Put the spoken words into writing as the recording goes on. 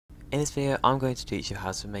In this video, I'm going to teach you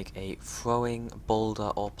how to make a throwing boulder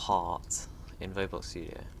or part in Roblox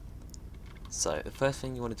Studio. So the first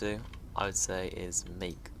thing you want to do, I would say, is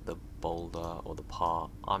make the boulder or the part.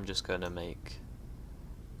 I'm just going to make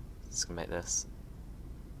this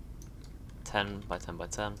 10 by 10 by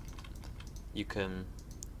 10. You can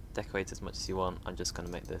decorate as much as you want. I'm just going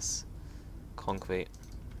to make this concrete.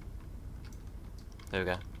 There we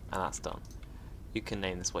go, and that's done. You can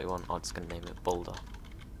name this what you want. I'm just going to name it boulder.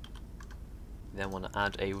 You then want to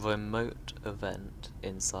add a remote event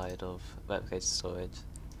inside of replicated storage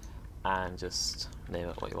and just name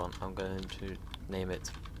it what you want. I'm going to name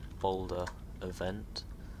it boulder event,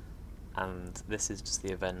 and this is just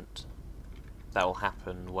the event that will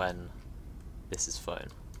happen when this is thrown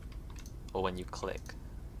or when you click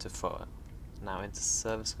to throw it. Now into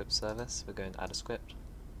server script service, we're going to add a script,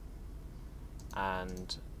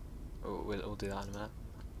 and we'll do that in a minute.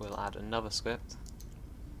 We'll add another script.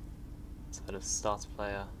 Instead of starter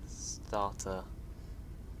player, starter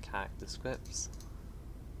character scripts.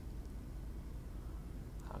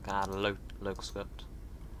 I'm going to add a local script.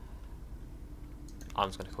 I'm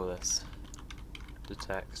just going to call this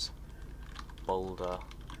detect boulder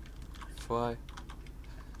throw.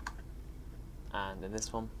 And in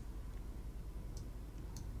this one,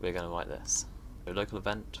 we're going to write this. A local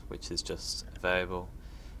event, which is just a variable.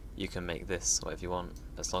 You can make this whatever you want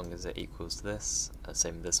as long as it equals to this,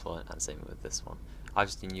 same with this one, and same with this one. I've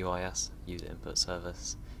just done UIS, user input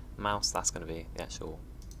service. Mouse, that's going to be the actual,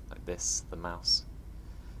 like this, the mouse.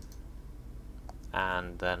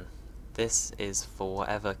 And then this is for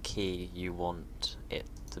whatever key you want it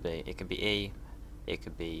to be. It can be E, it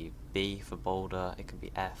could be B for boulder, it can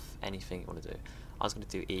be F, anything you want to do. I was going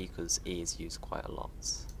to do E because E is used quite a lot.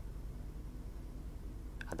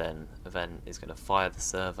 And then event is going to fire the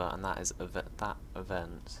server, and that is that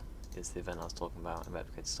event is the event I was talking about in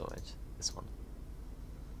replicated storage. This one.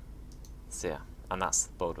 So yeah, and that's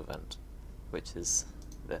the boulder event, which is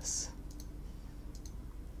this.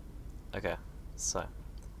 Okay, so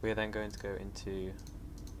we're then going to go into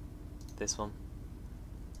this one,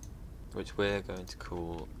 which we're going to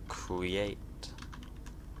call create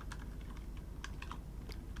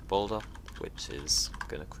boulder, which is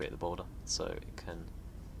going to create the boulder so it can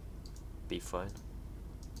be thrown.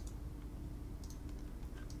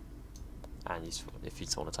 And if you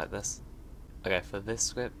just want to type this. Okay, for this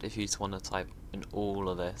script, if you just want to type in all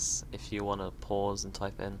of this, if you want to pause and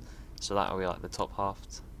type in, so that will be like the top half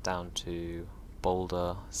down to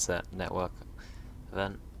boulder set network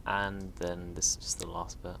event, and then this is just the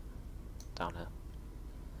last bit down here.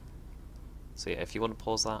 So yeah, if you want to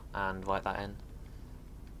pause that and write that in.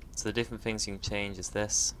 So the different things you can change is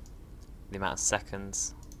this, the amount of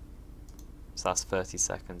seconds. So that's 30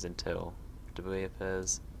 seconds until debris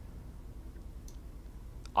appears.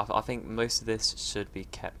 I think most of this should be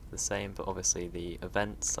kept the same, but obviously the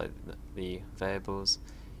events, like the variables,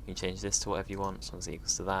 you can change this to whatever you want as long as it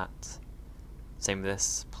equals to that. Same with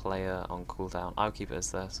this, player on cooldown. I'll keep it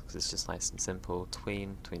as this because it's just nice and simple.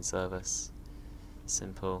 Tween service,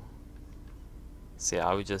 simple. So yeah,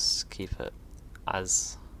 I would just keep it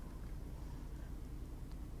as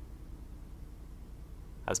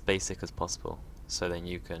basic as possible, so then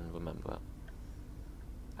you can remember it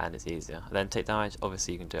and it's easier. And then take damage,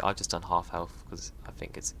 obviously you can do it. I've just done half health because I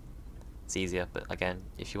think it's easier, but again,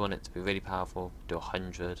 if you want it to be really powerful, do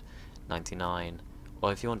 100, 99,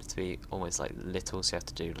 or if you want it to be almost like little, so you have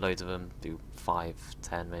to do loads of them, do 5,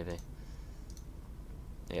 10 maybe.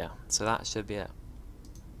 Yeah, so that should be it.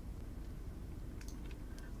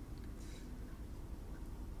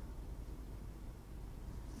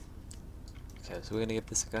 Okay, so we're going to give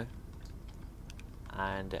this a go,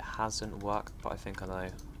 and it hasn't worked, but I think I know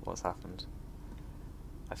what's happened.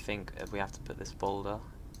 I think we have to put this boulder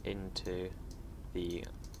into the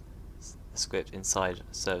script inside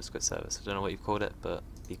server script service. I don't know what you called it, but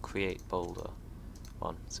the create boulder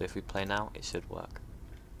one. So if we play now, it should work.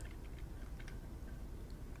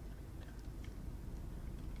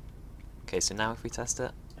 Okay, so now if we test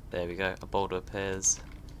it, there we go, a boulder appears,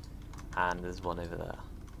 and there's one over there.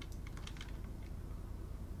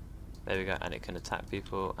 There we go, and it can attack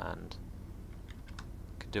people and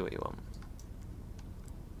can do what you want.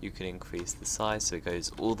 You can increase the size so it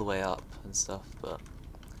goes all the way up and stuff, but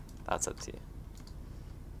that's up to you.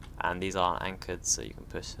 And these aren't anchored, so you can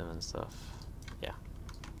push them and stuff. Yeah.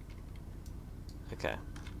 Okay.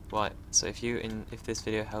 Right. So if this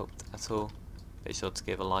video helped at all, be sure to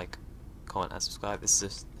give a like, comment, and subscribe. This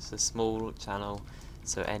is a small channel,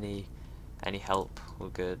 so any help will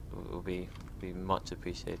be much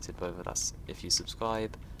appreciated, whether that's if you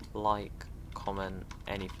subscribe, like, comment,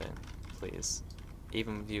 anything, please.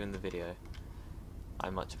 even viewing the video. I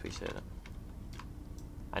much appreciate it.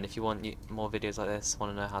 And if you want more videos like this,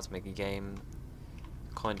 want to know how to make a game,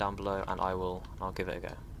 comment down below and I'll give it a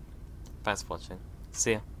go. Thanks for watching.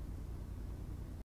 See ya.